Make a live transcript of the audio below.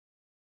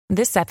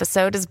This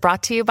episode is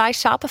brought to you by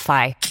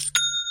Shopify.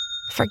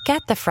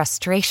 Forget the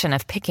frustration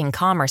of picking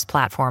commerce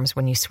platforms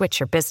when you switch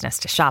your business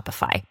to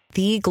Shopify,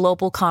 the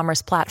global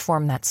commerce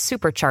platform that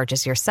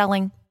supercharges your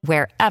selling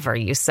wherever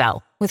you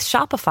sell. With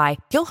Shopify,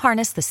 you'll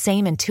harness the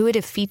same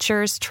intuitive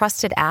features,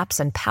 trusted apps,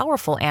 and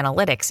powerful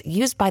analytics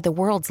used by the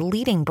world's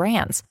leading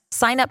brands.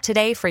 Sign up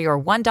today for your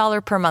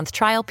 $1 per month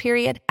trial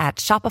period at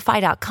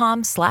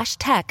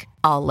shopify.com/tech,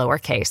 all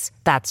lowercase.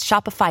 That's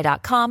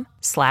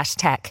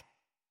shopify.com/tech.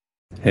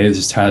 Hey, this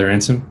is Tyler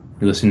Ransom.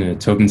 You're listening to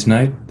Token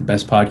Tonight, the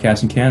best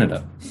podcast in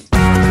Canada.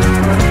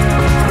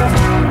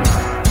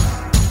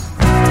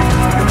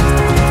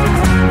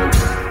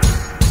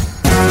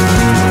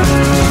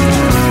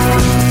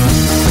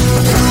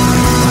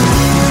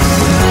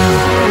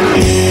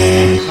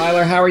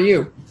 Tyler, how are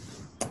you?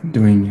 I'm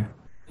doing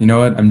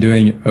okay. I'm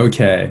doing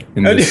okay.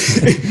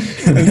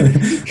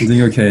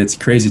 It's a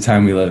crazy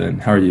time we live in.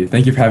 How are you?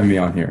 Thank you for having me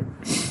on here.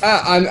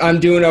 I'm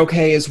doing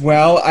okay as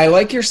well. I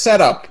like your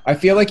setup. I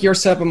feel like your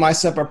setup and my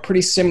setup are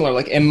pretty similar.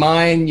 Like in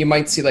mine, you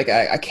might see like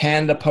a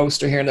Canada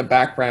poster here in the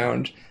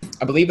background.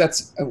 I believe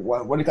that's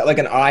what do you call, like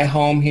an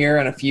iHome here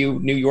and a few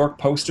New York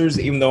posters,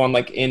 even though I'm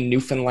like in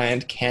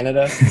Newfoundland,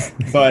 Canada.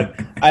 But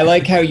I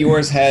like how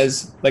yours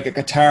has like a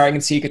guitar. I can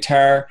see a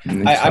guitar.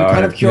 I'm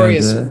kind of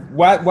curious,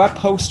 what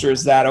poster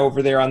is that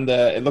over there on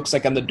it looks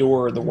like on the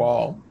door or the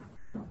wall?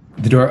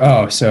 The door.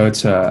 Oh, so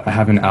it's I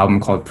have an album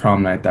called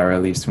Prom Night that I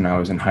released when I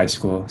was in high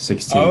school,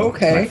 16. Oh,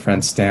 okay. My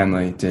friend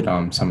Stanley did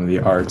some of the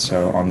art.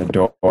 So on the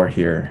door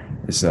here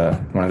is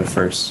one of the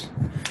first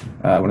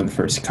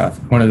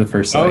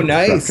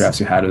nice. rough drafts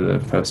we had of the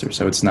poster.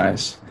 So it's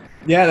nice.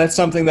 Yeah, that's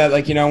something that,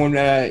 like, you know, when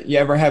you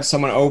ever have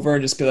someone over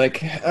and just be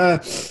like,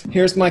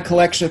 here's my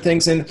collection of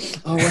things, and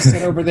what's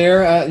that over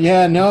there?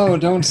 Yeah, no,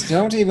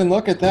 don't even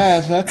look at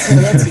that.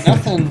 That's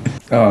nothing.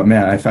 Oh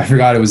man, I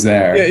forgot it was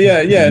there.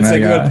 Yeah.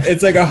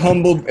 It's like a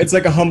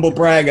humble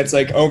brag. It's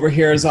like, over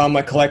here is all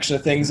my collection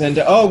of things, and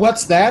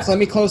what's that? Let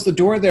me close the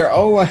door there.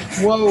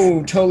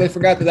 Whoa, totally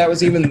forgot that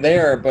was even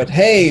there. But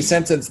hey,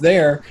 since it's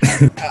there,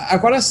 I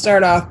want to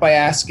start off by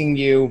asking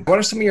you, what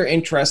are some of your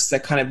interests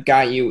that kind of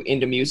got you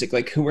into music?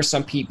 Like, who were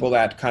some people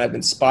that kind of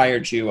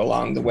inspired you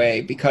along the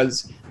way?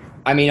 Because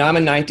I mean, I'm a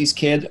 90s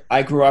kid.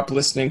 I grew up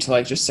listening to,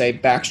 like, just say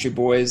Backstreet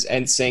Boys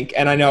and NSYNC.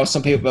 And I know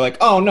some people are like,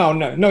 oh, no,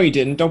 you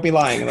didn't. Don't be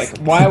lying. Like,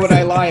 why would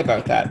I lie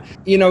about that?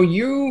 You know,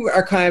 you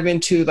are kind of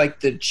into,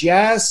 like, the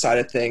jazz side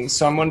of things.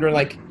 So I'm wondering,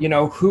 like, you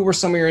know, who were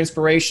some of your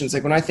inspirations?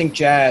 Like, when I think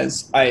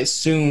jazz, I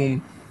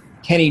assume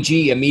Kenny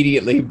G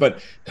immediately.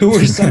 But who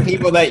were some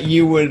people that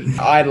you would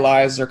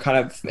idolize or kind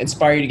of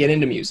inspire you to get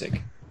into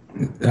music?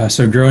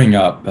 So growing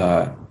up,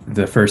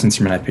 the first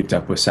instrument I picked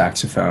up was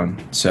saxophone.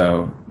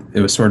 So it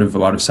was sort of a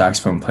lot of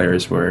saxophone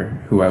players were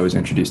who I was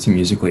introduced to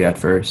musically at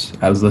first.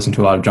 I was listening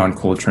to a lot of John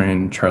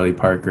Coltrane, Charlie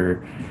Parker,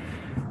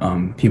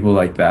 people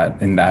like that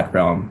in that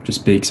realm,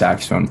 just big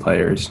saxophone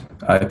players.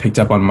 I picked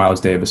up on Miles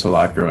Davis a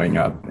lot growing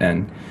up,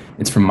 and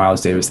it's from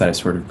Miles Davis that I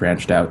sort of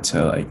branched out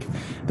to like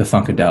the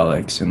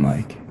Funkadelics, and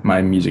like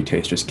my music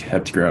taste just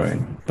kept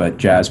growing. But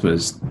jazz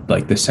was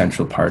like the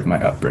central part of my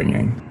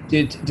upbringing.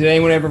 Did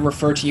anyone ever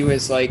refer to you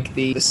as like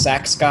the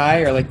sax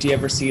guy, or like do you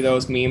ever see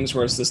those memes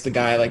where it's just the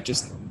guy like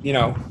just, you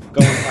know,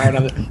 going hard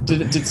on the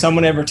did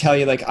someone ever tell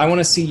you like, I want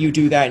to see you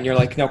do that, and you're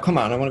like, no, come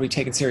on, I want to be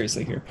taken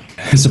seriously here?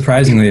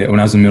 Surprisingly,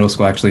 when I was in middle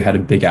school, I actually had a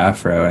big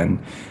afro, and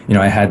you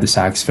know, I had the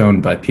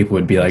saxophone, but people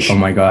would be like, oh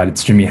my god,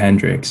 it's Jimi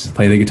Hendrix,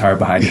 play the guitar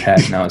behind your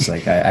head. And I was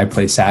like, I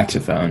play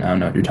saxophone, I don't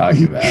know what you're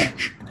talking about.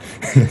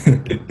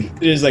 They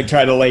just like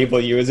try to label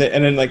you as it,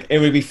 and then like it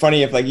would be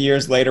funny if like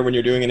years later when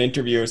you're doing an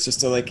interview, it's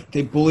just like,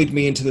 they bullied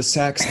me into the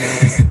sax,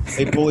 man.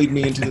 They bullied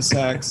me into the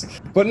sax.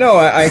 But no,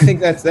 I think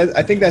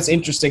that's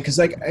interesting, because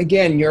like,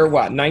 again, you're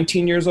what,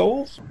 19 years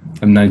old?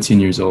 I'm 19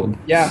 years old.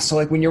 Yeah, so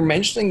like when you're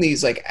mentioning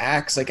these like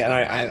acts, like, and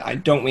I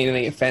don't mean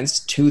any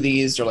offense to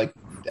these or like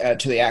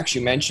to the acts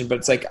you mentioned, but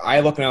it's like I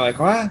look and I'm like,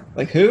 what?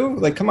 Like who?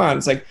 Like come on,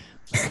 it's like.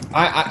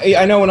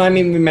 I know when I'm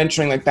even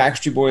mentioning like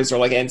Backstreet Boys or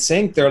like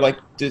NSYNC, they're like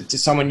to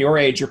someone your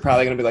age, you're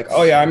probably gonna be like,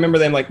 oh yeah, I remember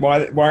them. Like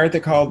why aren't they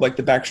called like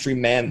the Backstreet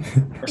Men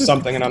or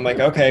something? And I'm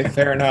like, okay,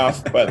 fair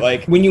enough. But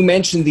like when you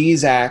mention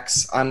these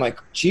acts, I'm like,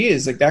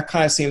 geez, like that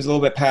kind of seems a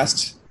little bit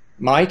past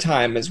my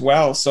time as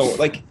well. So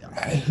like,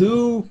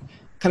 who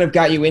kind of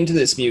got you into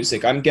this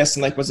music? I'm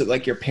guessing like, was it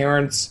like your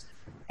parents,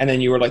 and then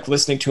you were like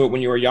listening to it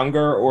when you were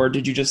younger, or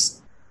did you just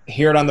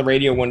hear it on the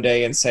radio one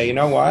day and say, you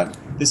know what,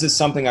 this is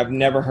something I've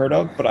never heard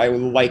of, but I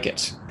like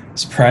it?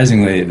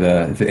 Surprisingly,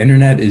 the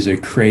internet is a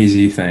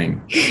crazy thing.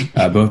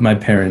 Both my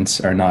parents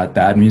are not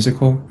that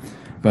musical,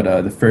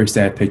 but the first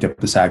day I picked up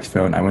the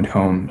saxophone, I went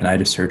home and I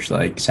just searched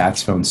like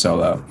saxophone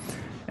solo.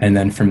 And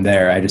then from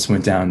there, I just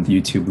went down the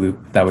YouTube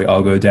loop that we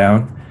all go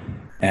down.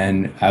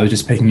 And I was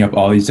just picking up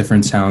all these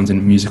different sounds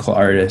and musical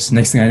artists.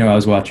 Next thing I know, I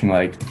was watching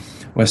like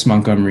Wes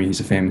Montgomery, he's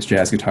a famous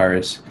jazz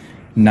guitarist,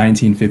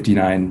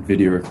 1959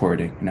 video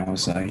recording, and I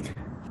was like,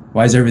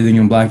 why is everything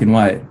in black and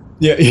white?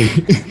 Yeah.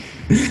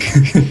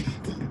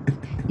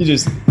 You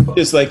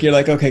just like, you're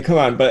like, okay, come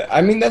on. But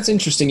I mean, that's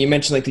interesting. You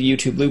mentioned like the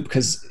YouTube loop,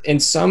 because in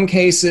some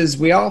cases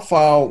we all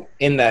fall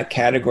in that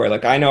category.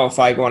 Like I know if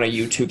I go on a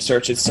YouTube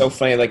search, it's so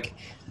funny. Like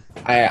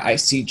I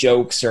see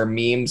jokes or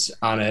memes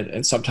on it,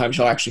 and sometimes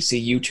you'll actually see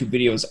YouTube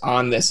videos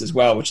on this as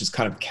well, which is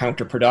kind of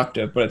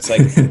counterproductive. But it's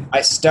like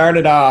I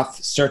started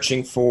off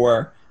searching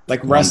for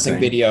like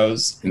wrestling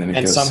videos,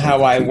 and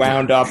somehow I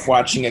wound up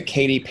watching a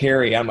Katy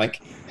Perry. I'm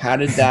like, how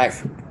did that?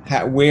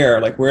 Where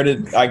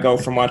did I go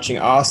from watching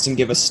Austin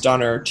give a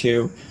stunner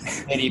to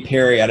Katy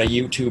Perry at a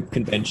YouTube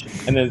convention?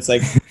 And then it's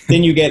like,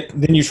 then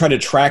you try to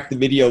track the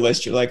video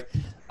list. You're like,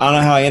 I don't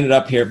know how I ended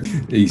up here.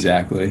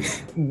 Exactly.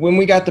 When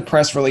we got the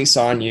press release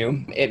on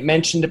you, it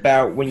mentioned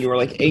about when you were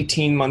like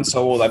 18 months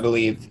old, I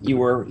believe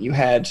you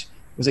had,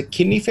 was it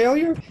kidney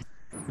failure?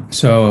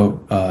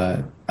 So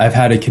I've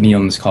had a kidney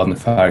illness called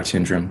nephrotic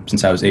syndrome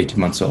since I was 18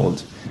 months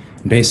old.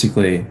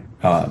 Basically,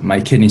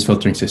 my kidney's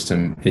filtering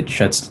system,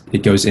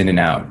 it goes in and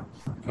out.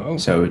 Oh.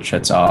 So it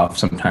shuts off.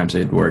 Sometimes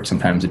it works,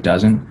 sometimes it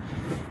doesn't.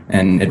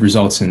 And it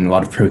results in a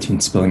lot of protein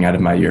spilling out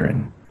of my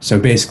urine. So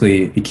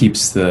basically, it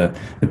keeps the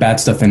bad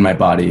stuff in my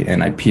body,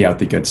 and I pee out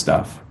the good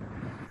stuff.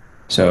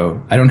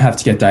 So I don't have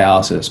to get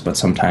dialysis, but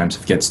sometimes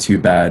if it gets too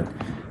bad,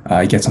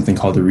 I get something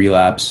called a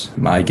relapse.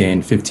 I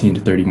gain 15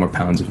 to 30 more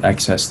pounds of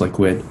excess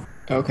liquid.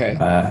 Okay.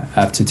 I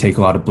have to take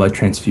a lot of blood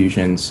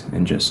transfusions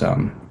and just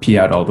pee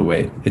out all the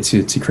weight. It's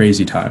a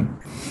crazy time.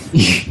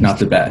 Not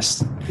the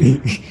best.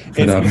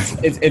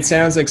 But, it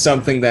sounds like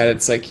something that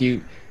it's like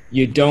you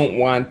don't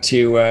want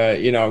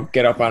to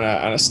get up on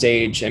a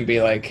stage and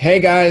be like, hey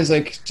guys,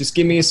 like just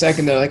give me a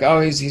second. They're like,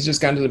 oh, he's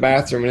just gone to the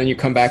bathroom, and then you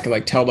come back and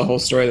like tell the whole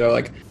story. They're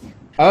like,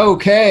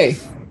 okay,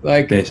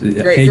 like great,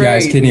 hey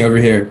guys, kidney over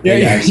here. Yeah,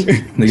 hey guys,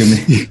 look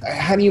at me.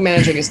 How do you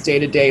manage, I guess,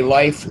 day-to-day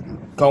life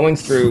going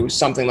through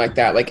something like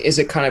that? Like, is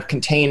it kind of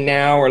contained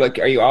now, or like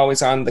are you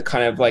always on the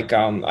kind of like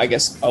I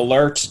guess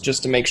alert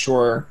just to make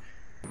sure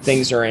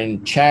things are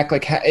in check?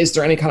 Like, is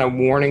there any kind of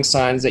warning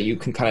signs that you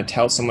can kind of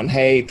tell someone,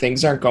 hey,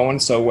 things aren't going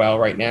so well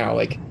right now?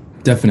 Like,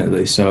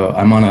 definitely. So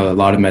I'm on a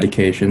lot of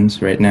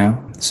medications right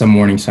now. Some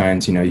warning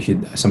signs, you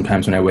could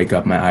sometimes when I wake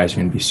up, my eyes are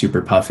going to be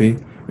super puffy,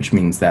 which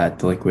means that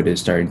the liquid is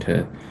starting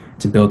to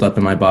build up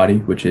in my body,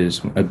 which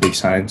is a big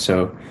sign.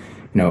 So,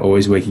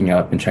 always waking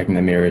up and checking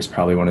the mirror is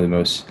probably one of the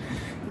most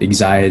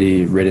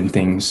anxiety-ridden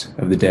things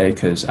of the day,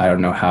 because I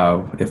don't know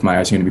if my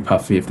eyes are going to be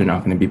puffy, if they're not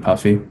going to be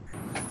puffy.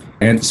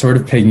 And sort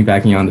of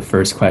piggybacking on the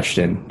first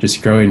question,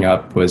 just growing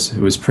up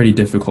was pretty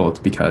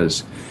difficult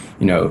because,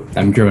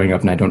 I'm growing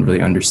up and I don't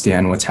really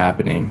understand what's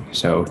happening.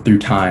 So through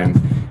time,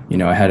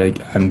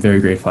 I'm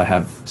very grateful I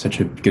have such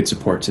a good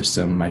support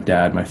system. My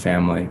dad, my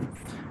family,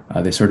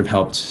 they sort of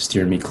helped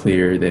steer me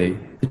clear. They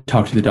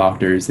talked to the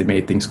doctors. They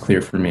made things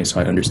clear for me,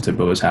 so I understood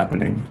what was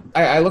happening.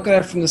 I look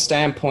at it from the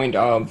standpoint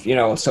of,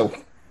 so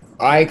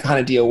I kind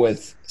of deal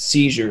with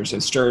seizures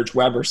and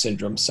Sturge-Weber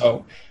syndrome.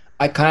 So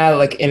I kind of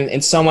like in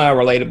somewhat a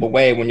relatable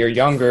way, when you're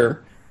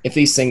younger, if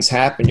these things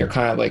happen, you're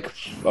kind of like,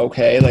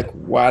 okay, like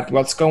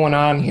what's going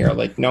on here?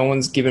 Like no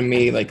one's giving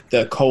me like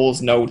the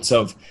Coles notes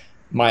of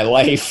my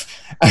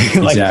life. Like,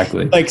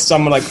 exactly. Like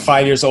someone like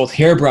 5 years old,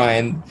 here,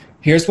 Brian,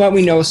 here's what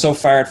we know so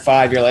far at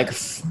 5. You're like,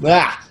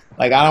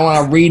 like I don't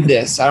want to read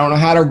this. I don't know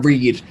how to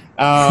read.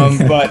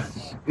 But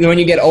when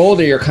you get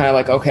older, you're kind of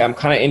like, okay, I'm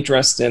kind of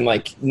interested in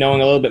like knowing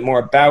a little bit more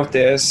about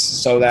this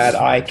so that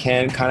I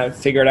can kind of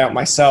figure it out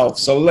myself.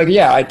 So like,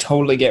 yeah, I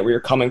totally get where you're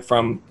coming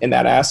from in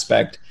that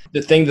aspect.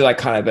 The thing that I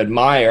kind of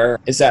admire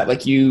is that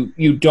like you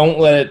don't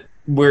let it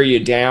wear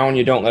you down.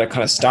 You don't let it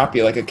kind of stop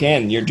you. Like,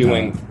 again, you're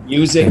doing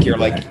music. You're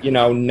like,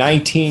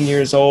 19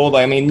 years old.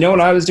 I mean, you know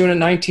what I was doing at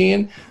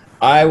 19?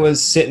 I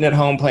was sitting at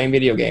home playing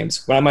video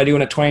games. What am I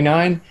doing at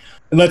 29?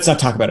 Let's not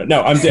talk about it.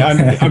 No,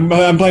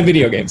 I'm playing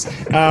video games.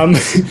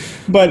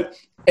 But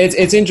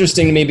it's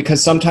interesting to me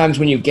because sometimes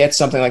when you get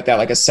something like that,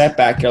 like a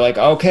setback, you're like,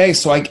 okay,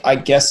 so I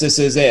guess this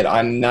is it.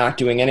 I'm not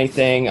doing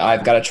anything.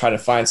 I've got to try to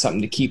find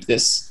something to keep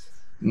this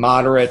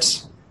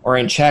moderate or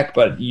in check.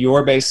 But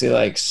you're basically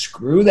like,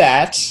 screw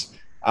that.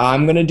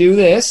 I'm going to do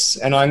this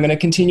and I'm going to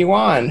continue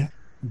on.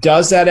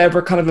 Does that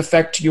ever kind of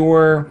affect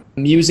your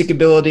music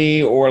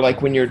ability, or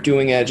like when you're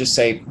doing just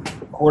say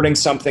recording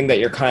something that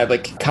you're kind of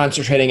like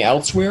concentrating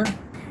elsewhere?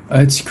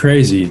 It's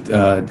crazy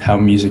how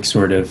music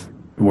sort of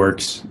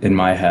works in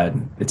my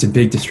head. It's a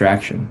big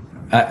distraction.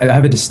 I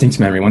have a distinct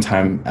memory. One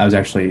time I was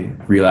actually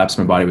relapsed.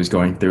 My body was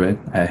going through it.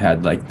 I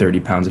had like 30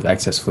 pounds of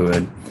excess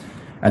fluid.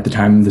 At the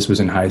time, this was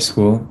in high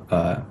school.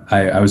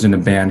 I was in a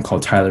band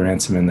called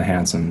Ransom and the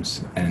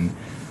Handsomes, and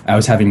I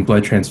was having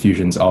blood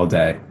transfusions all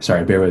day.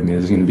 Sorry, bear with me.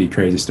 This is going to be a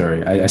crazy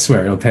story. I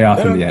swear, it'll pay off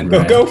in the end.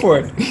 Go for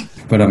it.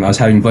 But I was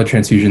having blood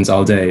transfusions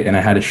all day, and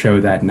I had a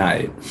show that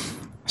night.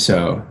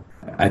 So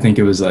I think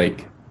it was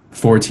like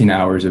 14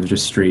 hours of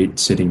just straight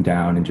sitting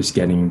down and just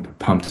getting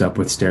pumped up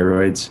with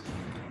steroids.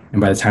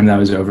 And by the time that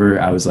was over,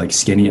 I was like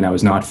skinny and I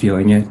was not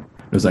feeling it.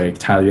 It was like,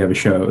 Tyler, you have a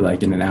show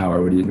like in an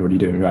hour. What are you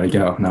doing? We gotta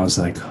go. And I was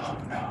like, oh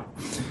no.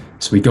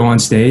 So we go on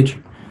stage.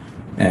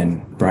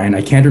 And Brian,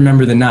 I can't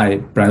remember the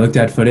night, but I looked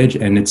at footage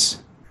and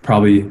it's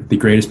probably the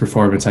greatest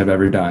performance I've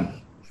ever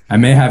done. I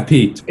may have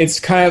peaked. It's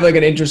kind of like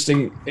an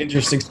interesting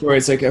story.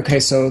 It's like, okay,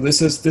 so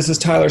this is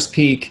Tyler's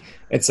peak.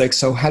 It's like,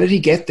 so how did he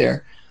get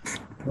there?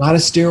 A lot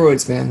of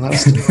steroids, man. A lot of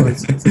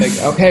steroids. It's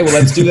like, okay, well,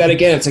 let's do that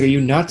again. It's like, are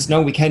you nuts?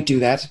 No, we can't do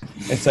that.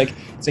 It's like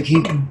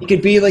he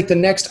could be like the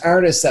next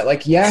artist that,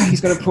 like, yeah,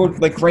 he's gonna put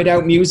like write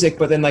out music,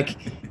 but then, like,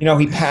 you know,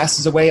 he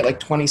passes away at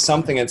like 20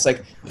 something. It's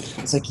like,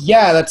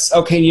 yeah, that's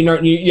okay.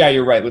 Yeah,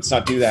 you're right. Let's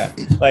not do that.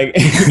 Like,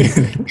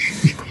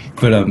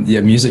 But yeah,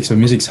 music. So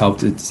music's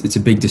helped. It's a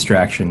big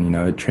distraction. You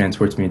know, it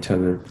transports me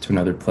to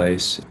another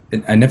place.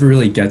 I never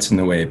really gets in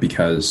the way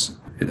because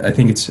I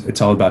think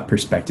it's all about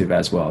perspective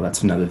as well.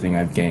 That's another thing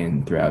I've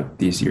gained throughout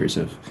these years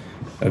of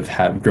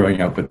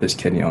growing up with this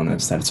kidney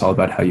illness, that it's all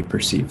about how you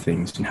perceive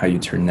things and how you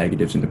turn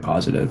negatives into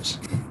positives.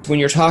 When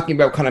you're talking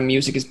about kind of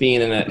music as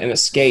being an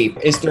escape,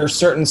 is there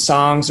certain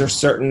songs or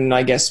certain,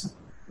 I guess,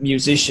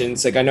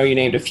 musicians, like I know you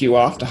named a few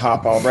off the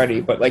hop already,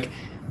 but like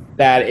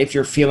that if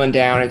you're feeling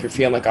down, if you're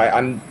feeling like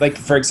I'm like,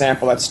 for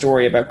example, that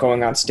story about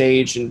going on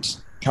stage and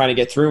trying to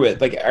get through it,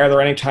 like are there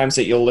any times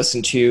that you'll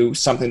listen to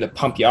something to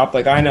pump you up?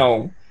 Like I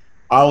know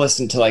I'll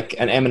listen to like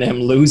an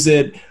Eminem Lose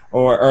It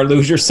or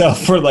Lose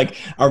Yourself or like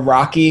a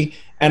Rocky.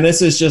 And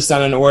this is just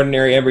on an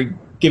ordinary every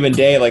given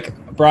day. Like,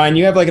 Brian,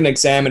 you have like an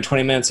exam in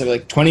 20 minutes. I'd be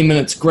like, 20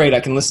 minutes, great. I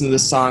can listen to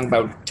this song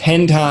about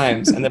 10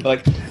 times. And they'd be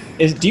like,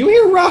 do you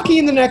hear Rocky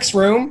in the next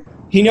room?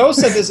 He knows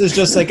that this is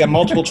just like a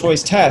multiple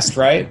choice test,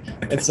 right?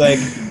 It's like,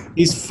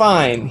 he's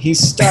fine. He's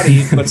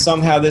studied, but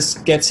somehow this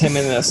gets him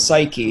in a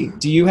psyche.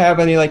 Do you have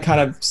any like kind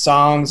of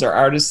songs or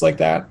artists like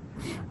that?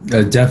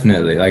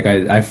 Definitely. Like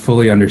I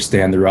fully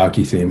understand the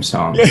Rocky theme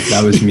song.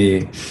 That was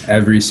me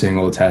every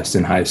single test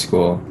in high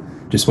school.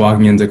 Just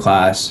walking into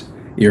class,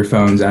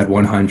 earphones at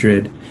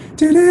 100,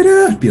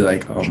 be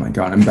like, oh my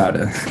God, I'm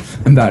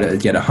about to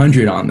get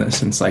 100 on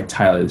this. And it's like,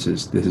 Tyler, this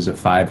is a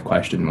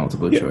 5-question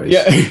multiple choice.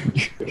 Yeah.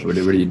 What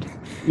do you?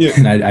 Yeah.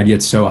 And I'd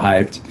get so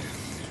hyped.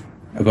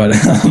 But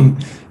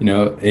you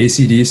know,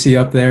 AC/DC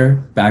up there,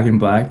 Back in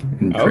Black,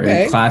 and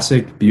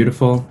classic,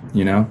 beautiful.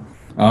 You know,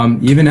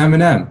 even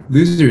Eminem,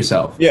 Lose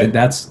Yourself. Yeah,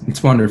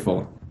 it's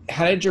wonderful.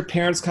 How did your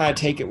parents kind of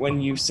take it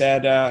when you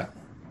said,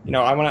 you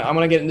know, I want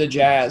to get into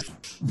jazz?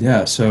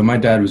 Yeah, so my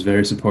dad was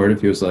very supportive.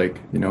 He was like,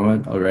 you know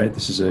what, all right,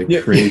 this is a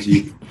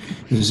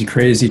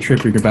crazy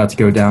trip you're about to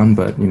go down,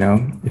 but you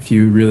know, if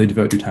you really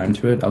devote your time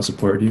to it, I'll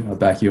support you, I'll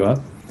back you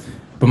up.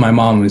 But my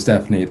mom was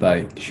definitely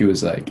like, she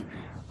was like,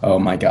 oh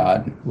my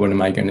God, what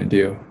am I gonna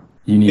do?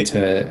 You need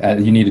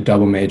a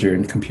double major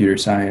in computer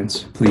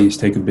science. Please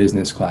take a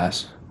business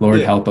class. Lord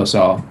help us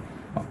all.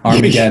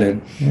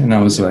 Armageddon. And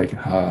I was like,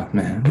 oh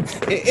man.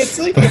 It's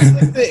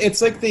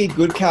like the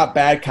good cop,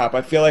 bad cop.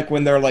 I feel like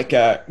when they're like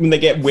when they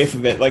get whiff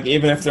of it, like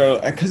even if they're,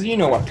 because you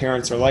know what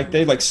parents are like,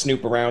 they like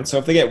snoop around. So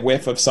if they get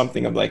whiff of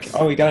something of like,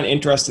 oh, he got an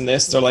interest in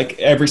this, they're like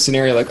every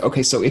scenario like,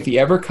 okay, so if he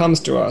ever comes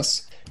to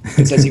us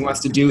and says he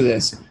wants to do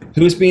this,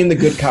 who's being the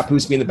good cop,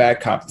 who's being the bad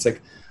cop? It's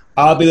like,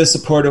 I'll be the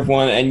supportive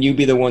one and you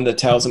be the one that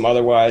tells him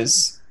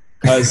otherwise,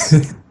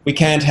 because we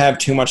can't have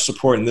too much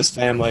support in this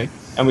family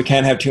and we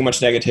can't have too much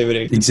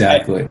negativity.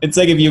 Exactly. It's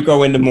like if you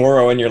go into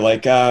Morrow and you're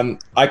like, I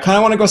kind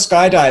of want to go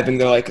skydiving.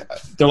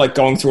 They're like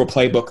going through a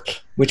playbook.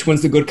 Which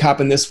one's the good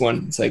cop in this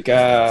one? It's like,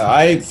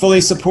 I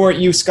fully support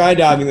you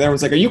skydiving.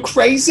 Everyone's like, are you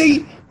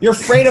crazy? You're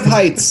afraid of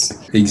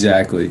heights.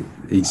 Exactly.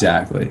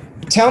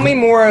 Tell me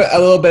more a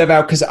little bit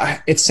about, because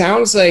it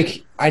sounds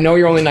like, I know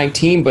you're only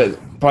 19, but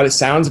it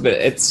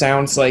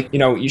sounds like, you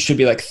know, you should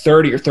be like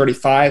 30 or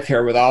 35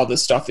 here with all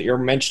this stuff that you're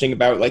mentioning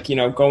about, like, you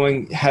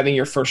know, having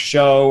your first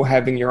show,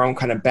 having your own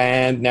kind of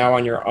band, now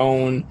on your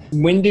own.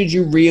 When did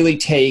you really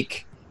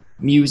take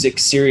music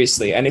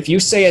seriously? And if you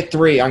say at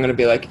 3, I'm going to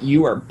be like,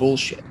 you are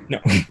bullshit. No.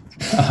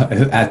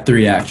 At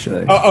 3,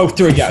 actually. Oh,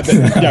 3, yeah.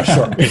 Yeah,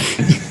 sure.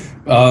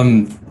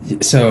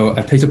 So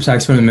I picked up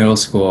saxophone in middle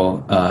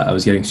school. I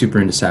was getting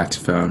super into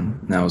saxophone,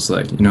 and I was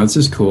like, you know, this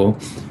is cool.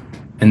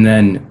 And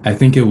then I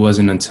think it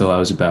wasn't until I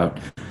was about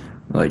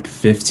like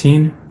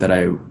 15 that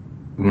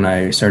when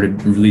I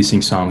started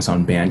releasing songs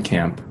on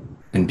Bandcamp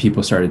and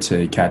people started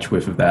to catch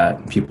whiff of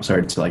that, people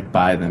started to like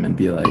buy them and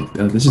be like,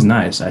 oh, this is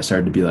nice. I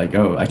started to be like,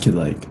 oh, I could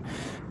like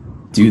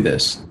do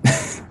this.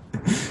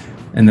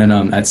 And then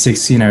at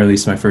 16, I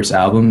released my first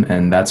album,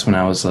 and that's when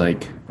I was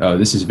like, oh,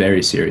 this is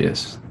very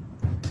serious.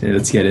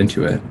 Let's get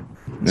into it.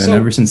 And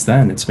ever since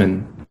then, it's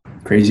been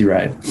crazy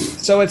ride.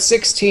 So at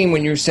 16,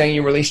 when you were saying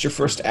you released your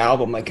first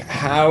album, like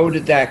how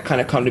did that kind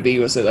of come to be?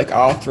 Was it like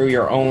all through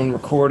your own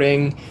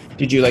recording?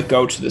 Did you like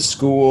go to the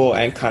school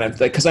and kind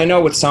of like, because I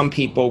know with some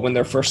people when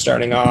they're first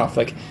starting off,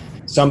 like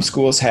some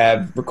schools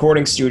have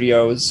recording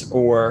studios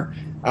or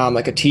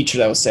like a teacher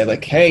that will say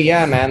like, hey,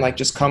 yeah, man, like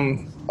just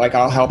come, like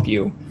I'll help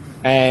you.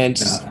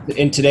 And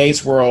in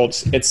today's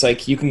world, it's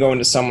like you can go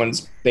into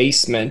someone's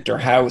basement or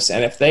house,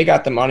 and if they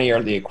got the money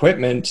or the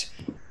equipment,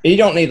 you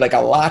don't need like a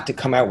lot to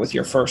come out with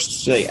your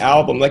first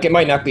album. Like it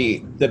might not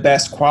be the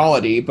best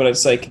quality, but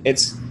it's like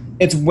it's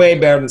way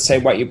better than say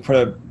what you put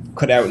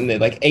out in the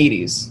like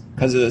 80s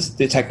because of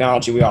the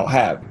technology we all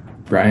have.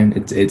 Brian,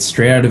 it's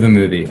straight out of a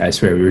movie. I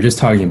swear, we were just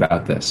talking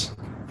about this.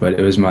 but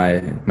it was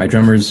my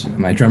drummer's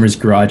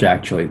garage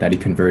actually that he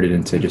converted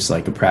into just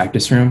like a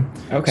practice room.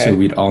 Okay. So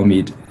we'd all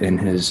meet in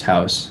his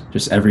house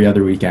just every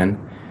other weekend.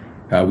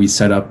 We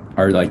set up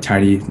our like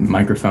tiny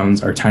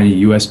microphones, our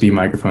tiny USB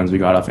microphones we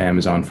got off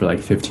Amazon for like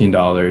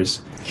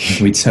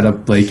 $15. We'd set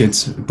up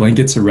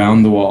blankets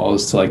around the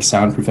walls to like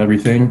soundproof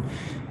everything,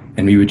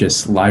 and we would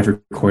just live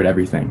record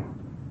everything.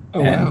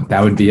 Oh, and wow.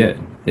 that would be it.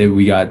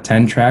 We got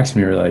 10 tracks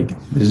and we were like,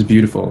 this is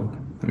beautiful.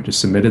 And we just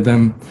submitted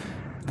them.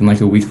 And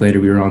like a week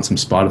later, we were on some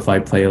Spotify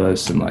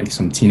playlists, and like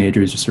some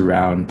teenagers just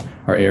around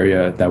our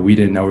area that we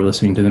didn't know were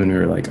listening to them, and we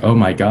were like, oh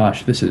my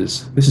gosh, this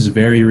is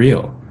very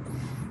real.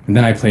 And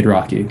then I played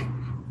Rocky.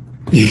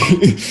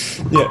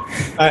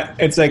 Yeah,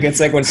 it's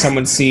like when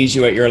someone sees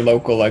you at your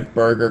local like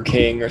Burger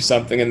King or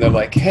something, and they're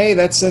like, "Hey,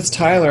 that's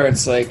Tyler."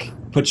 It's like,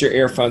 put your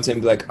earphones in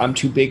and be like, "I'm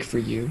too big for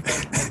you.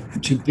 I'm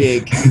too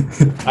big.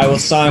 I will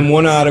sign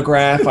one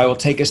autograph. I will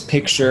take his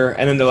picture."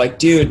 And then they're like,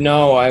 "Dude,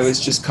 no, I was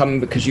just coming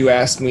because you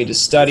asked me to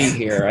study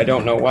here. I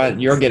don't know what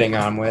you're getting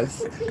on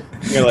with."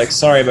 And you're like,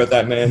 "Sorry about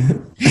that,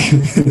 man."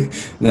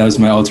 That was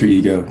my alter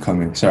ego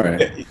coming.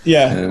 Sorry.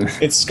 Yeah,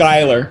 it's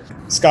Skylar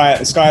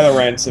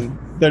Ransom.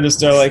 They're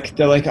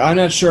like, I'm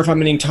not sure if I'm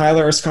meeting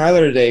Tyler or Skylar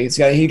today.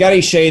 He got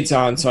his shades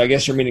on, so I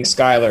guess you're meeting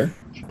Skylar.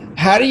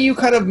 How do you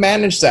kind of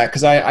manage that?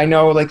 Because I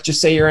know, like,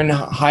 just say you're in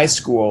high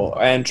school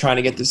and trying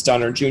to get this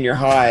done, or junior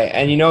high,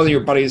 and you know that your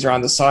buddies are on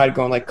the side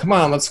going like, come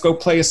on, let's go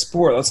play a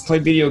sport, let's play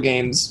video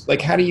games.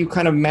 Like, how do you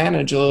kind of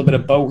manage a little bit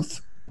of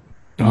both?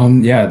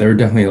 Yeah, they were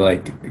definitely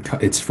like,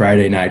 it's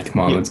Friday night,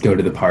 come on, let's go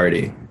to the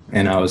party.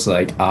 And I was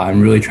like,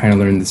 I'm really trying to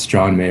learn this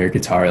John Mayer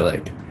guitar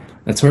lick.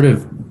 That's sort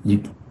of,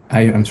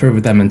 I'm sort of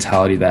with that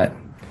mentality that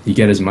you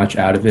get as much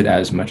out of it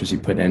as much as you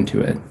put into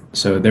it.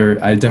 So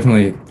I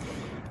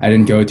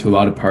didn't go to a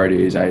lot of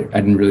parties. I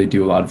didn't really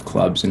do a lot of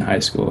clubs in high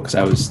school because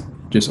I was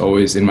just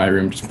always in my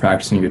room just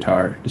practicing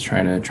guitar, just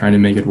trying to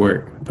make it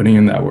work, putting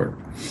in that work.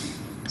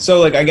 So,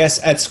 like, I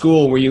guess at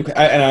school, were you,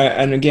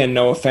 and again,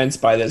 no offense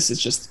by this,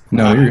 it's just,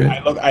 no, you're good.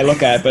 I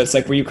look at it, but it's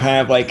like, were you kind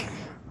of like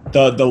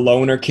the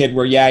loner kid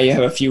where, yeah, you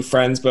have a few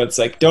friends, but it's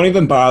like, don't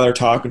even bother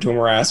talking to him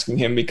or asking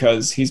him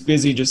because he's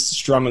busy just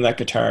strumming that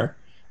guitar,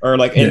 or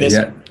like in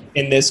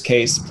this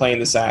case, playing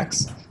the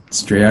sax.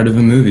 Straight out of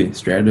a movie.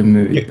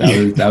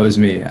 That was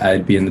me.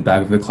 I'd be in the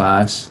back of the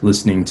class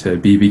listening to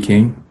B.B.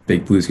 King,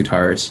 big blues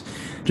guitarist,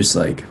 just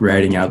like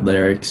writing out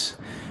lyrics.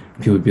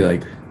 People would be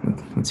like,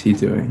 what's he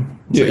doing?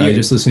 I'm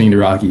just listening to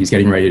Rocky. He's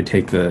getting ready to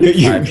take the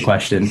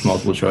 5-question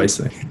multiple choice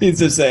thing. It's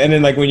just, and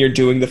then like when you're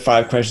doing the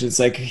 5 questions,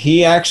 like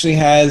he actually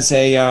has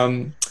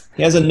a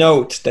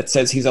note that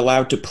says he's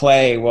allowed to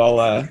play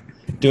while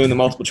doing the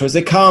multiple choice.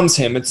 It calms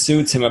him. It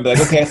suits him. I'd be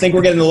like, okay, I think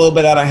we're getting a little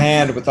bit out of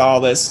hand with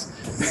all this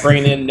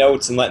bringing in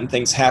notes and letting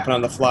things happen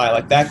on the fly.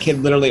 Like that kid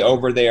literally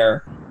over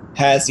there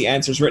has the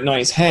answers written on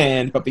his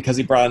hand, but because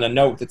he brought in a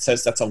note that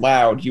says that's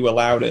allowed, you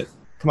allowed it.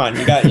 Come on,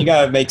 you got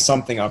to make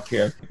something up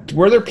here.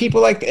 Were there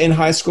people like in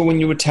high school when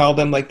you would tell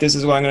them like this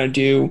is what I'm going to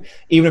do,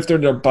 even if they're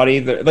their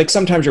buddy? Like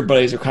sometimes your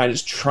buddies are kind of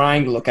just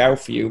trying to look out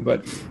for you,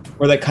 but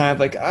were they kind of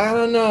like, I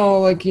don't know,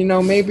 like, you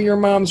know, maybe your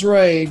mom's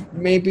right,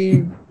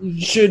 maybe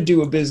you should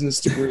do a business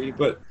degree,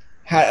 but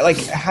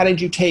how did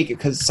you take it?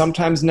 Because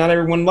sometimes not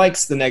everyone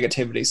likes the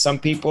negativity. Some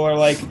people are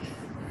like,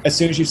 as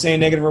soon as you say a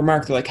negative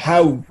remark, they're like,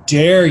 how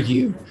dare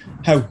you?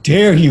 How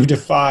dare you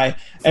defy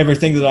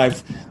everything that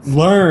I've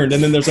learned?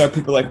 And then there's other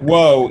people like,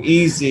 whoa,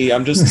 easy.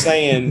 I'm just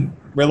saying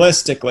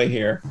realistically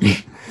here.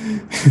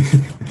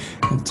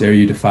 How dare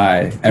you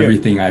defy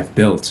everything I've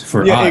built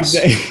for us?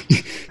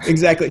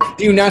 Exactly.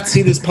 Do you not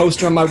see this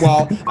poster on my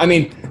wall? I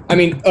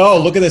mean, oh,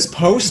 look at this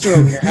poster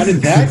over here. How did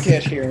that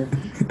get here?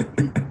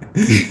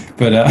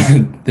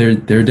 But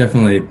there are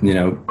definitely, you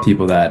know,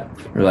 people that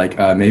are like,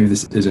 maybe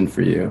this isn't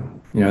for you.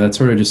 You know, that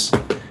sort of just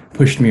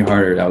pushed me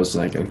harder. I was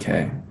like,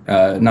 okay.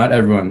 Not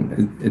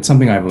everyone, it's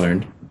something I've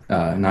learned.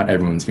 Not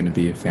everyone's going to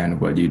be a fan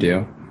of what you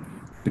do.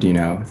 But, you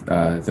know,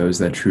 those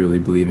that truly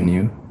believe in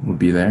you will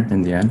be there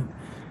in the end.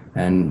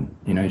 And,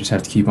 you know, you just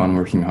have to keep on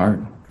working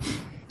hard.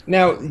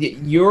 Now,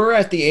 you're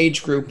at the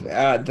age group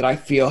that I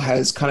feel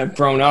has kind of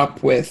grown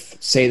up with,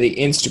 say, the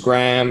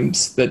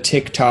Instagrams, the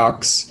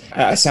TikToks.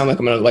 I sound like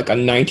I'm like a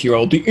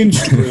 90-year-old. The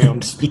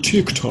Instagrams, the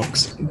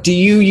TikToks. Do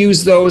you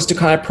use those to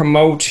kind of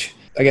promote,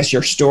 I guess,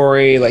 your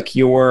story, like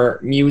your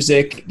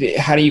music?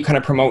 How do you kind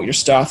of promote your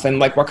stuff? And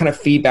like, what kind of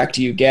feedback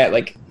do you get?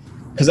 Like,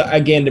 because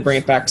again, to bring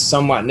it back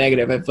somewhat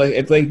negative,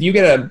 if you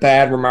get a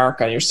bad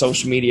remark on your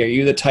social media, are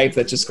you the type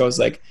that just goes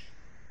like,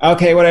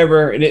 okay,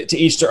 whatever, to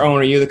each their own? Or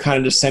are you the kind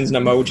of just sends an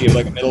emoji of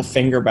like a middle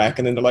finger back,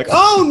 and then they're like,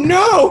 oh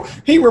no,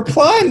 he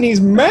replied and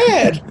he's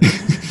mad?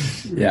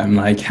 Yeah, I'm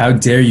like, how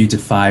dare you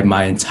defy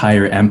my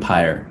entire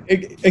empire?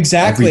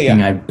 Exactly.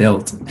 Everything I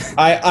built.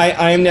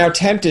 I am now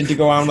tempted to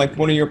go on like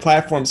one of your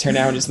platforms here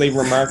now and just leave a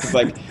remark of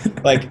like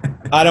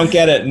I don't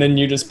get it, and then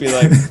you just be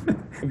like,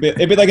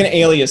 it'd be like an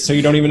alias, so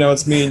you don't even know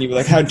it's me, and you'd be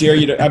like, how dare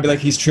you? I'd be like,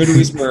 he's true to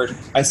his word.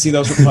 I see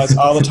those replies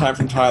all the time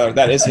from Tyler.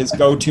 That is his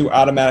go-to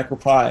automatic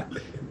reply.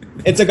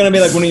 It's going to be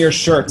like one of your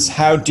shirts.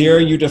 How dare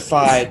you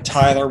defy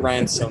Tyler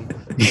Ransom?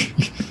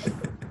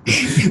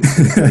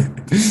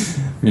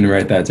 I'm gonna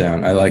write that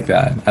down. I like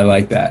that. I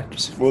like that.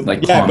 Just Well,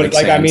 like yeah, Comic but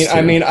like Sans,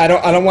 I too. mean, I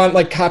don't want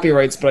like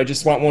copyrights, but I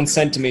just want one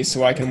sent to me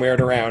so I can wear it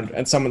around.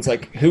 And someone's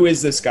like, "Who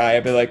is this guy?"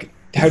 I'd be like,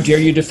 "How dare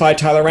you defy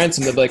Tyler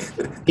Ransom?" They'd be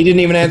like, "He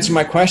didn't even answer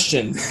my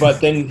question." But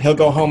then he'll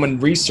go home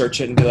and research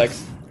it and be like,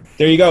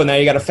 "There you go. Now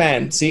you got a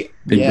fan." See,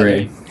 Big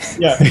brain.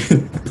 yeah.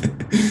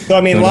 So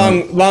I mean,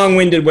 But,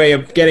 long-winded way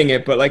of getting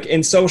it, but like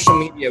in social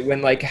media,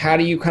 when like, how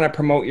do you kind of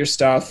promote your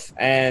stuff,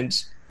 and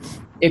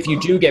if you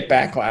do get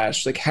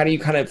backlash, like how do you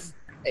kind of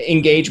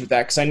engage with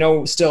that? Because I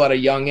know still at a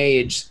young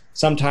age,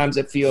 sometimes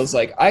it feels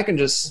like I can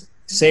just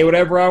say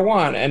whatever I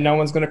want and no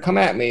one's going to come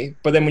at me.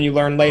 But then when you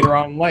learn later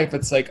on in life,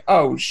 it's like,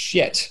 oh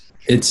shit.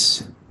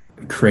 it's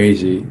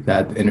crazy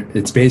that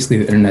it's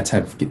basically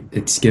the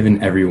it's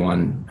given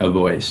everyone a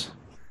voice,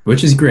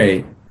 which is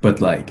great,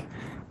 but like,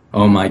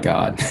 oh my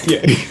God.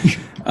 Yeah.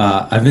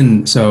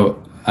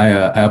 I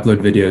upload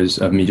videos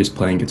of me just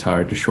playing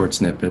guitar, just short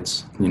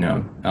snippets,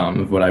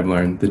 of what I've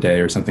learned the day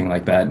or something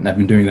like that. And I've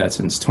been doing that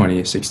since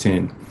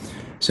 2016.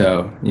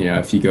 So,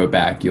 if you go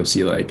back, you'll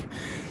see like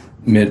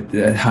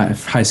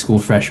high school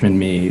freshman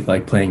me,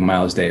 like playing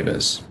Miles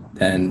Davis.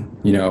 And,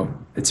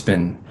 it's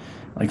been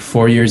like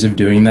 4 years of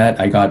doing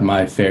that. I got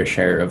my fair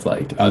share of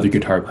like other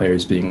guitar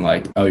players being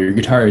like, "Oh, your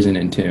guitar isn't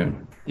in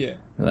tune." Yeah.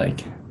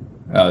 Like,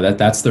 "Oh,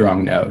 that's the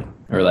wrong note."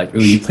 Or like, "Oh,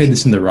 you played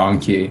this in the wrong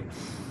key."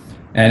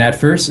 And at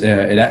first,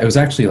 it was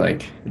actually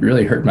like, it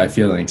really hurt my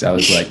feelings. I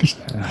was like,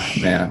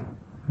 man,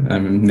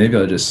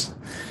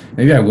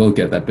 maybe I will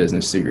get that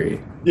business degree.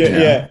 Yeah,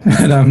 yeah.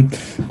 But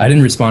I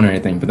didn't respond or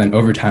anything. But then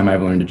over time,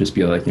 I've learned to just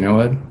be like, you know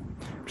what? I'm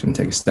just going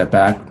to take a step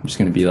back. I'm just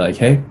going to be like,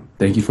 hey,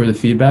 thank you for the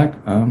feedback.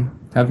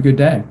 Have a good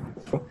day.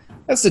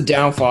 That's the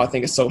downfall, I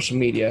think, of social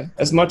media.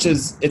 As much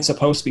as it's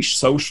supposed to be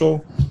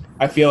social,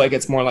 I feel like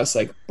it's more or less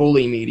like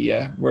bully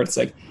media, where it's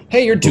like,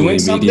 hey, you're doing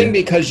something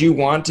because you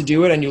want to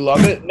do it and you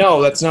love it.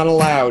 No, that's not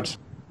allowed.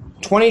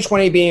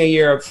 2020 being a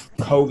year of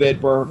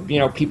COVID,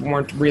 where people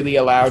weren't really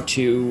allowed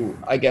to,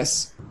 I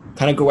guess,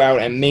 kind of go out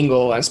and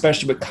mingle, and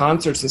especially with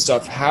concerts and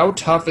stuff. How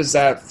tough is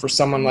that for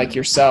someone like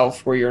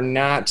yourself, where you're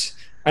not?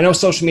 I know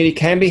social media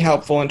can be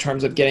helpful in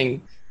terms of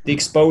getting the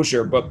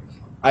exposure, but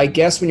I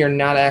guess when you're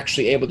not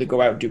actually able to go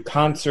out and do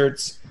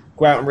concerts,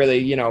 go out and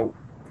really,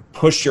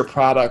 push your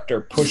product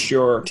or push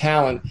your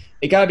talent,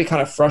 it got to be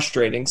kind of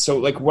frustrating. So,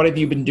 like, what have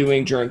you been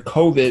doing during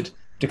COVID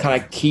to kind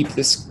of keep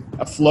this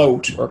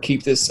afloat or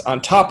keep this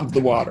on top of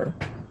the water?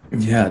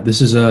 Yeah,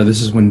 this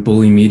is when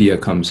bully media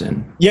comes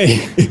in. Yeah.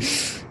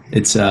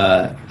 It's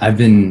I've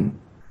been,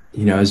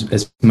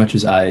 as much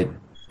as I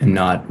am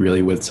not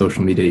really with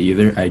social media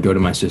either, I go to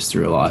my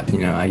sister a lot.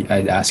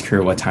 I ask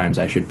her what times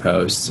I should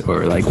post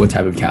or like what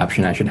type of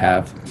caption I should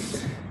have.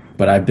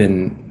 But I've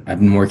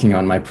been working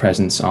on my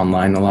presence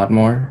online a lot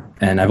more,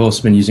 and I've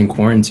also been using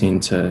quarantine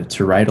to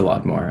write a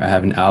lot more. I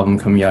have an album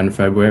coming out in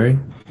February.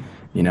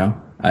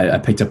 I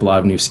picked up a lot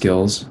of new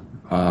skills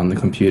on the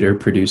computer,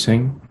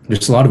 producing.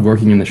 Just a lot of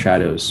working in the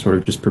shadows, sort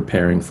of just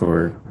preparing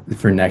for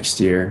next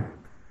year,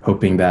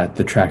 hoping that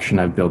the traction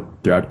I've built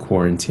throughout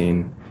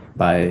quarantine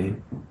by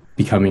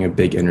becoming a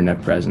big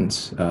internet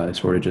presence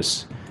sort of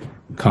just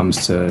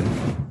comes to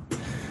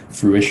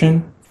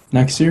fruition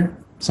next year,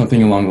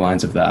 something along the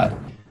lines of that.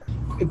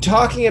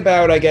 Talking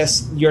about, I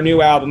guess, your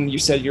new album, you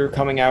said you're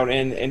coming out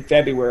in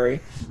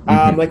February.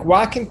 Like,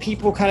 what can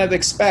people kind of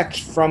expect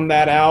from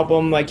that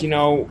album? Like,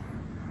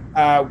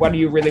 what do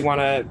you really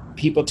want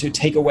people to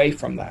take away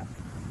from that?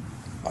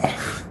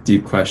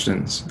 Deep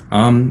questions.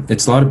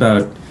 It's a lot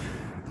about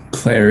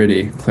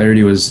clarity.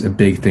 Clarity was a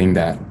big thing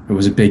it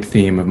was a big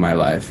theme of my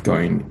life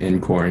going in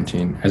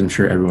quarantine, as I'm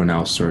sure everyone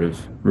else sort of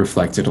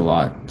reflected a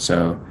lot.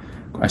 So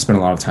I spent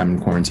a lot of time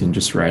in quarantine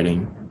just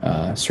writing,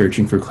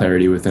 searching for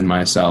clarity within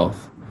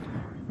myself.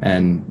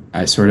 And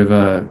I sort of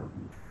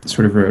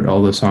wrote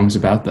all those songs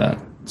about that.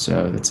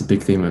 So that's a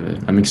big theme of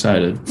it. I'm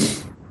excited.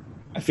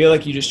 I feel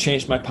like you just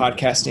changed my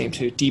podcast name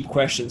to Deep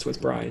Questions with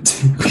Brian.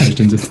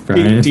 Questions with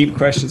Brian. Deep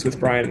Questions with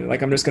Brian.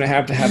 Like, I'm just going to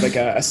have like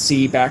a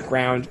sea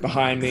background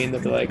behind me, and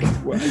they'll be like,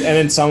 and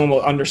then someone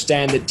will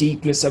understand the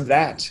deepness of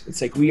that.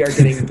 It's like, we are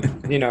getting,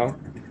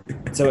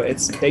 so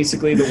it's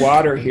basically the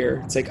water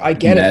here. It's like, I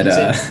get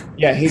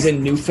it. He's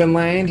in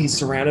Newfoundland. He's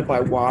surrounded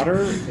by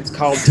water. It's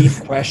called Deep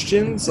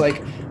Questions.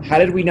 Like, how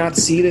did we not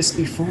see this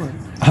before?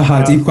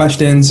 Deep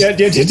questions. Yeah,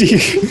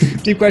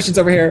 deep questions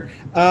over here.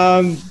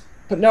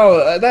 But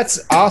no, that's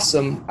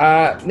awesome.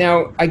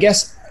 Now, I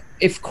guess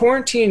if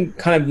quarantine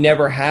kind of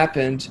never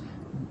happened,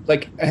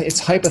 like, it's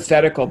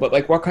hypothetical, but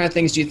like, what kind of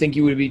things do you think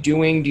you would be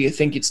doing? Do you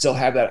think you'd still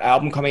have that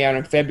album coming out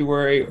in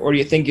February? Or do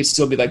you think you'd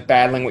still be like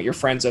battling with your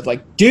friends of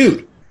like,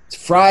 dude, it's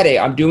Friday,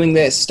 I'm doing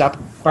this. Stop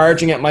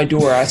barging at my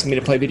door asking me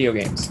to play video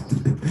games.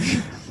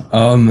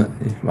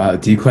 Wow,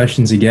 deep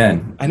questions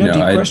again. I know,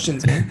 deep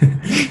questions, man.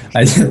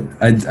 I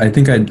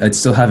think I'd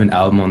still have an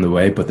album on the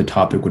way, but the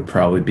topic would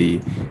probably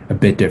be a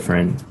bit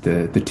different.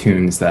 The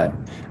tunes that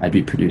I'd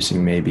be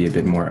producing may be a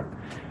bit more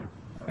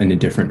in a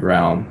different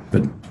realm.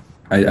 But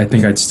I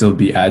think I'd still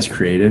be as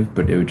creative,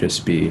 but it would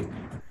just be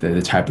the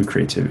type of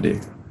creativity.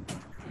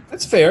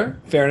 That's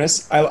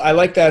fairness. I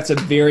like that. It's a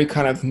very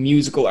kind of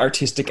musical,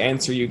 artistic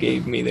answer you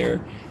gave me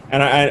there,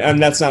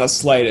 and that's not a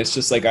slight. It's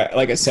just like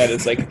I said,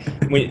 it's like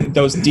when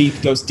those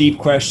deep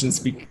questions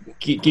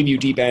give you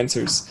deep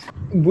answers.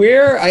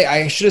 Where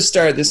I should have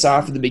started this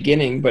off at the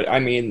beginning, but I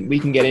mean we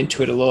can get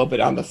into it a little bit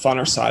on the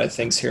funner side of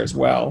things here as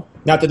well.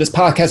 Not that this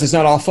podcast is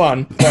not all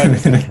fun, but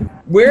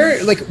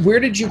where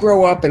did you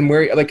grow up, and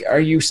where are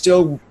you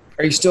still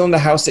in the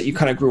house that you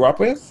kind of grew up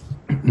with?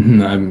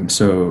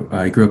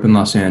 I grew up in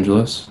Los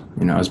Angeles.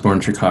 I was born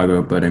in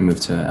Chicago, but I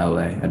moved to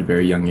LA at a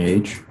very young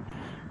age.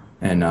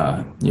 And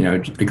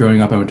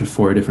growing up, I went to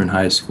 4 different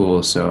high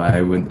schools, so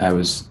I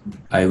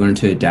learned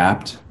to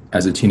adapt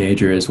as a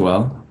teenager as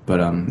well.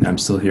 But I'm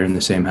still here in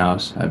the same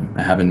house.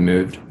 I haven't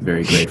moved.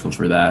 Very grateful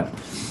for that.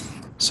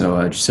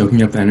 So just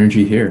soaking up the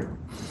energy here.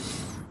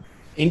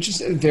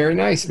 Interesting. Very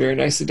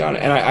nicely done.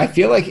 And I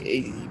feel like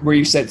where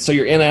you said, so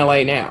you're in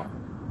LA now.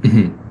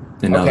 Mm-hmm.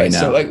 Okay,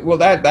 so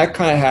that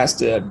kind of has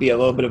to be a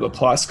little bit of a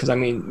plus, because I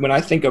mean, when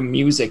I think of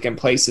music and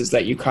places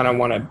that you kind of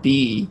want to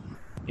be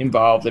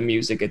involved in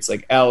music, it's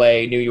like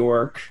LA, New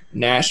York,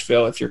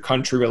 Nashville if you're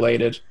country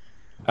related,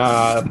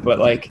 but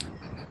like,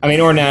 I mean,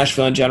 or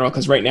Nashville in general,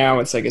 because right now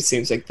it's like it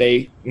seems like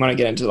they want to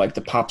get into like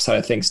the pop side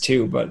of things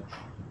too. But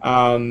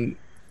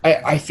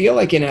I feel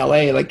like in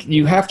LA, like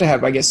you have to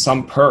have, I guess,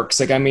 some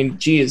perks. Like I mean,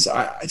 geez,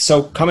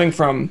 so coming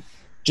from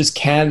just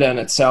Canada in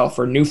itself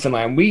or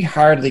Newfoundland, we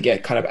hardly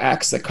get kind of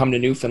acts that come to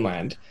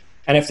Newfoundland.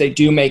 And if they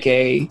do make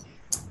a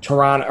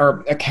Toronto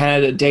or a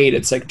Canada date,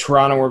 it's like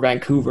Toronto or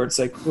Vancouver. It's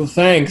like, well,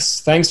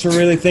 thanks for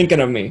really thinking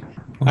of me.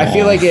 Aww.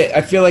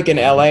 I feel like in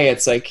LA,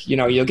 it's like,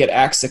 you'll get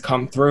acts that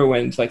come through,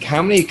 and like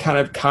how many kind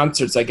of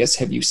concerts, I guess,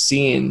 have you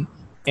seen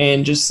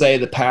in just say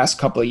the past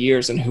couple of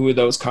years, and who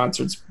those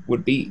concerts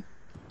would be?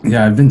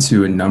 Yeah, I've been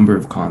to a number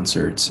of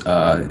concerts.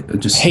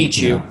 Just hate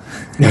you.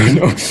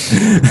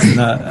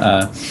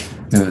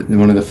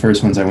 One of the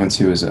first ones I went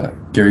to was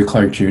Gary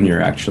Clark Jr.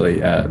 Actually,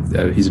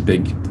 he's a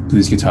big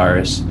blues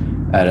guitarist.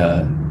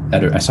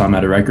 I saw him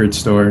at a record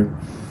store.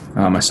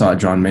 I saw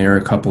John Mayer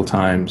a couple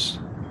times.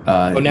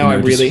 I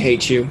really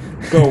hate you.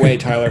 Go away,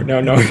 Tyler.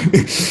 No.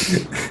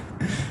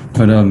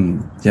 But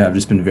I've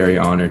just been very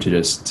honored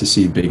to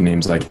see big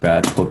names like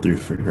that pull through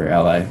for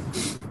LA.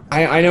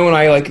 I know when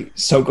I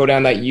go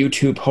down that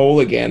YouTube hole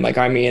again, like,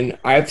 I mean,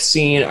 I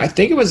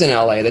think it was in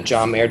LA that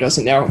John Mayer does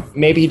it now.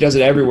 Maybe he does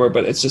it everywhere,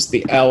 but it's just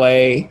the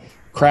LA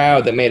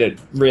crowd that made it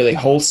really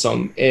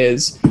wholesome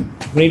is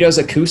when he does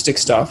acoustic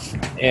stuff.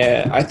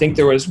 I think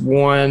there was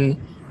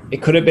one,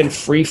 it could have been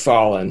Free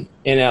Fallin'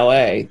 in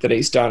LA that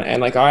he's done.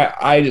 And like,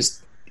 I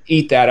just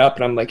eat that up,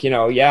 and I'm like,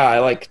 I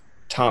like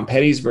Tom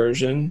Petty's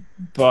version,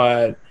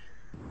 but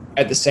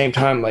at the same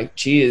time, like,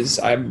 geez,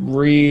 I'm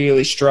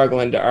really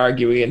struggling to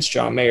argue against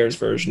John Mayer's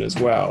version as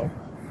well.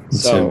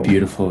 It's a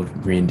beautiful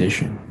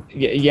rendition.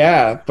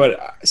 Yeah,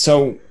 but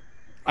so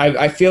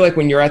I feel like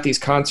when you're at these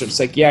concerts,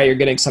 like, yeah, you're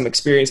getting some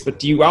experience, but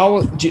do you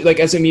like,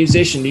 as a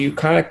musician, do you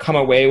kind of come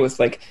away with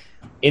like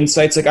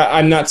insights? Like,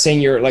 I'm not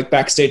saying you're like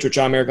backstage with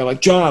John Mayer going like,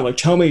 John, like,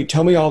 tell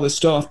me all this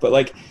stuff, but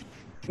like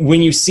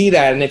when you see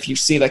that, and if you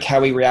see like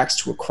how he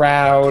reacts to a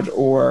crowd,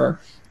 or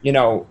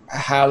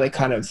how they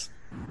kind of,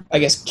 I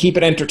guess, keep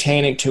it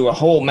entertaining to a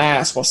whole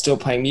mass while still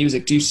playing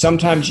music, do you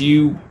sometimes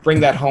bring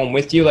that home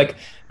with you? Like,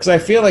 because I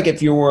feel like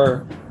if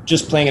you're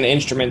just playing an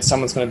instrument,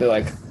 someone's going to be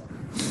like,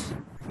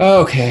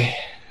 okay,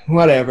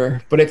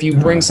 whatever. But if you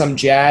bring some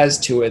jazz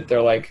to it,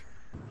 they're like,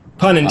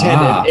 pun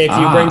intended, if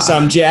you bring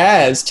some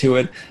jazz to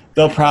it,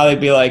 they'll probably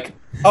be like,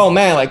 oh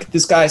man, like,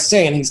 this guy's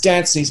singing, he's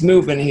dancing, he's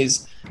moving,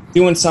 he's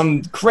doing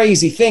some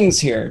crazy things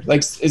here.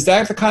 Like, is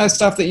that the kind of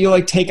stuff that you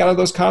like take out of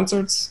those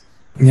concerts?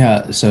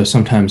 Yeah, so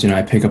sometimes,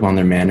 I pick up on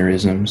their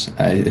mannerisms.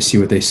 I see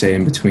what they say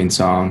in between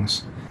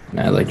songs, and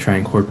I like try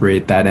and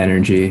incorporate that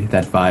energy,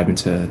 that vibe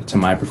into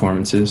my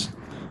performances.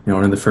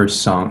 One of the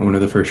first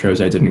shows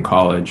I did in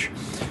college,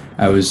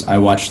 I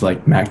watched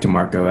like Mac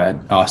DeMarco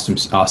at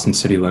Austin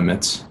City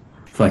Limits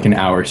for like an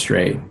hour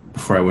straight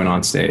before I went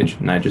on stage,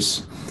 and I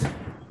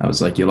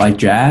was like, you like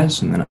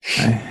jazz? And then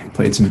I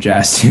played some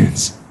jazz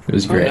tunes. It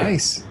was great. Oh,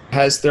 nice.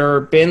 Has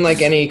there been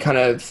like any kind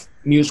of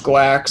musical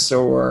acts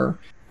or,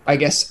 I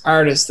guess,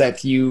 artists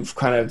that you've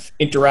kind of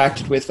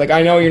interacted with? Like,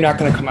 I know you're not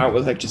going to come out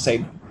with like just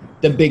say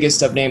the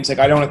biggest of names. Like,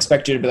 I don't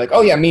expect you to be like,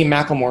 oh yeah, me and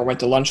Macklemore went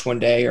to lunch one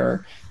day,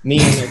 or me,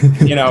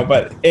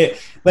 but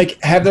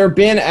have there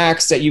been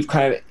acts that you've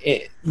kind of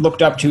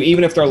looked up to,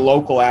 even if they're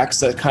local acts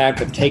that kind of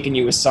have taken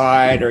you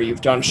aside or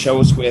you've done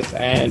shows with,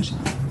 and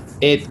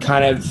it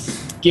kind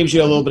of gives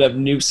you a little bit of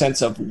new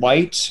sense of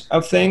light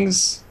of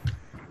things?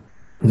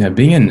 Yeah,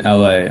 being in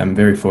LA, I'm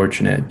very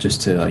fortunate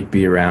just to like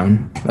be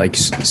around like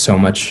so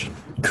much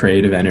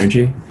creative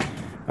energy.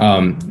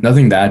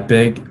 Nothing that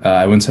big.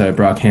 I went to a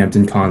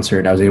Brockhampton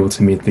concert. I was able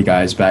to meet the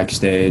guys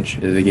backstage.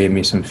 They gave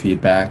me some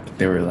feedback.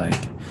 They were like,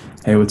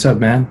 hey, what's up,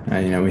 man?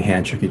 And, we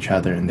handshook each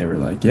other, and they were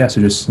like, yeah, so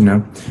just,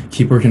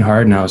 keep working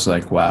hard. And I was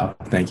like, wow,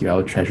 thank you. I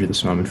will treasure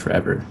this moment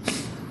forever.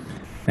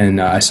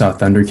 And I saw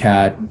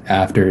Thundercat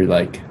after,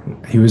 like,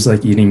 he was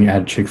like eating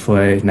at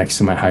Chick-fil-A next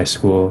to my high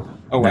school.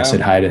 Oh, wow. And I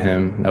said hi to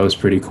him. That was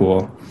pretty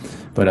cool.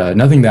 But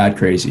nothing that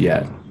crazy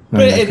yet.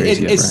 But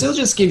it still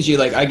just gives you,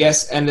 like, I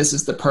guess, and this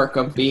is the perk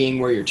of being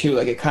where you're too,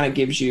 like, it kind of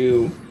gives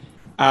you,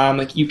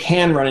 like, you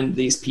can run into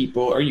these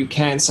people, or you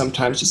can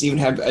sometimes just even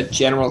have a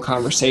general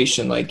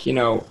conversation. Like, you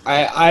know,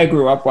 I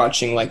grew up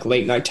watching, like,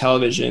 late night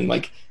television,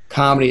 like,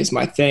 comedy is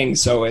my thing.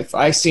 So if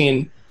I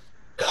seen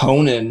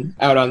Conan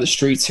out on the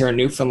streets here in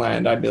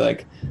Newfoundland, I'd be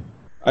like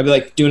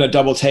doing a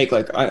double take,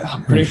 like,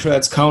 I'm pretty sure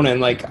that's Conan.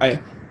 Like,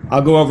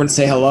 I'll go over and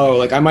say hello.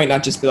 Like, I might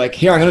not just be like,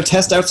 here, I'm going to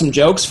test out some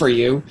jokes for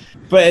you.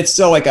 But it's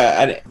still like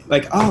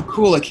like, oh,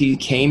 cool. Like, he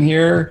came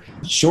here.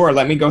 Sure,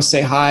 let me go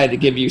say hi to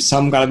give you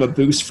some kind of a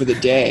boost for the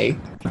day.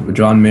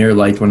 John Mayer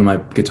liked one of my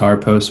guitar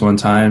posts one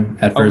time.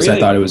 At first, really?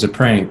 I thought it was a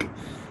prank.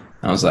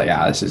 I was like,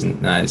 this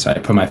isn't nice. So I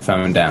put my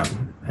phone down.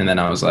 And then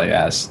I was like,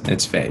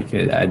 it's fake.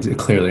 It's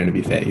clearly going to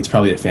be fake. It's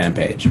probably a fan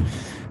page.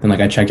 And, like,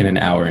 I check in an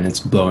hour, and it's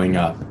blowing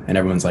up. And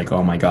everyone's like,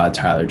 oh, my God,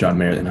 Tyler, John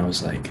Mayer. And I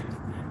was like,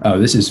 oh,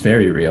 this is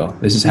very real.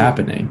 This is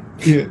happening.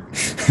 Yeah.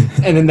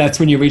 And then that's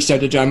when you reached out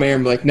to John Mayer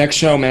and be like, next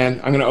show, man,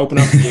 I'm going to open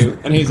up for you.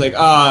 And he's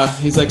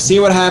like, see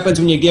what happens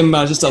when you give him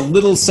just a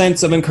little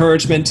sense of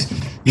encouragement.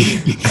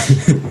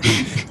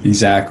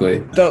 Exactly.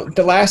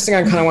 The last thing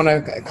I kind of want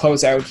to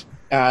close out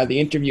the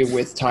interview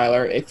with,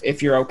 Tyler,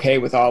 if you're okay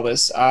with all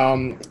this,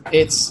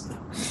 it's,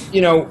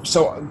 you know,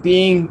 so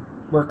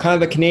we're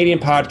kind of a Canadian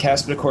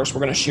podcast, but of course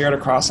we're going to share it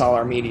across all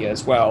our media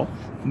as well.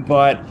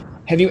 But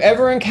have you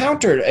ever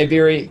encountered a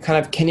very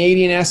kind of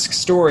Canadian-esque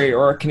story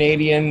or a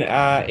Canadian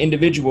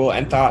individual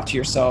and thought to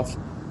yourself,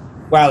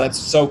 wow, that's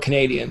so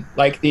Canadian?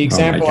 Like, the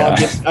example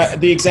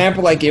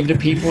I give to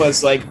people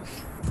is, like,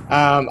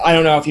 I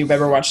don't know if you've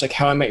ever watched, like,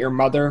 How I Met Your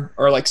Mother,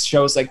 or, like,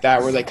 shows like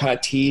that where they kind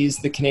of tease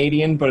the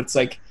Canadian, but it's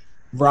like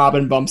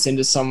Robin bumps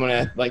into someone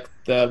at, like,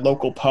 the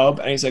local pub,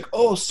 and he's like,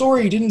 oh,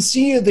 sorry, didn't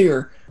see you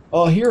there.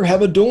 Oh, here,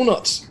 have a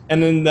donut.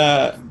 And then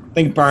I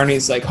think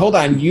Barney's like, hold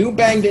on, you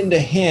banged into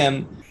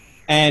him,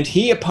 and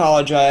he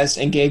apologized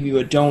and gave you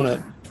a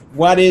donut.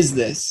 What is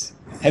this?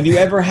 Have you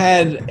ever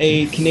had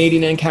a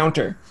Canadian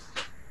encounter?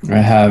 I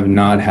have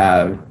not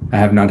had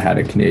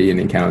a Canadian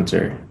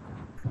encounter.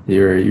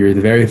 You're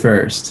the very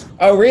first.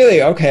 Oh,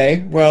 really?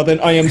 Okay. Well, then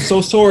I am so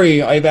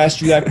sorry I've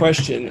asked you that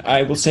question.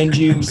 I will send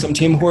you some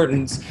Tim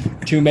Hortons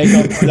to make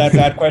up for that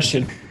bad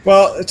question.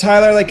 Well,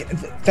 Tyler, like,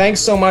 thanks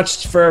so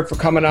much for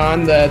coming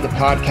on the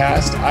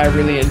podcast. I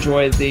really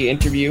enjoyed the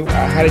interview.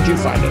 How did you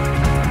find it?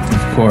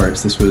 Of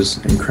course, this was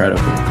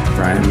incredible,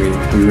 Brian.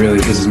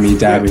 This is me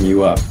dabbing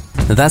you up.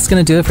 That's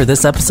going to do it for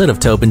this episode of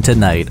Tobin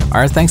Tonight.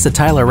 Our thanks to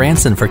Tyler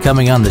Ransom for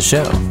coming on the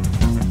show.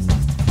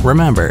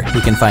 Remember, you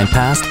can find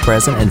past,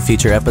 present, and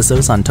future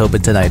episodes on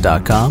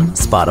TobinTonight.com,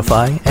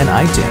 Spotify, and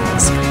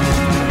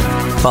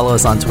iTunes. Follow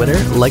us on Twitter,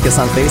 like us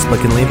on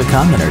Facebook, and leave a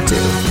comment or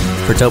two.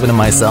 For Tobin and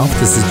myself,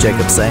 this is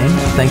Jacob saying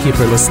thank you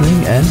for listening,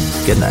 and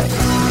good night.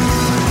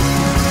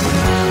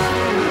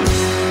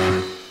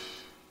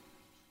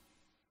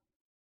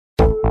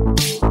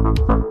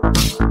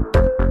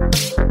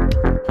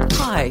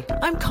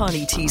 I'm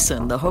Connie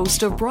Thiessen, the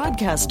host of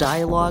Broadcast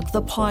Dialogue,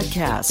 the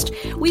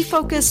podcast. We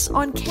focus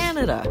on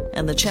Canada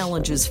and the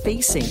challenges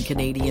facing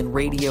Canadian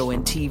radio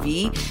and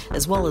TV,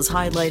 as well as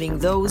highlighting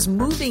those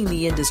moving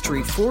the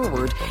industry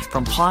forward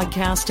from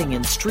podcasting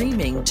and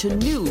streaming to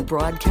new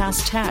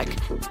broadcast tech.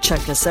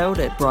 Check us out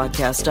at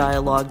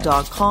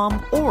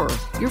broadcastdialogue.com or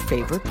your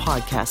favorite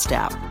podcast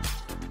app.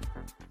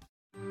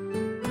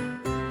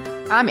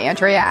 I'm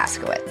Andrea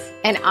Askowitz.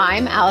 And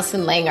I'm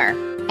Allison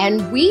Langer.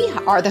 And we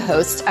are the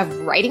hosts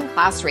of Writing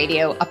Class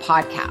Radio, a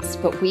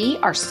podcast, but we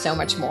are so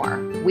much more.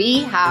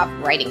 We have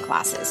writing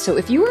classes. So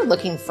if you are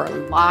looking for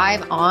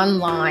live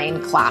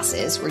online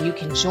classes where you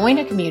can join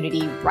a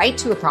community, write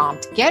to a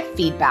prompt, get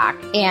feedback,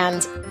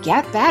 and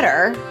get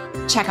better,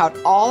 check out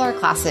all our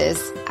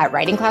classes at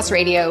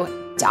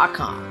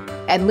writingclassradio.com.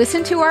 And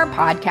listen to our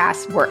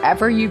podcast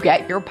wherever you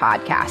get your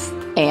podcasts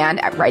and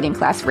at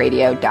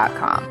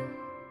writingclassradio.com.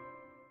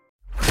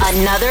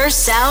 Another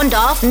Sound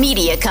Off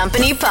Media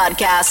Company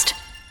podcast.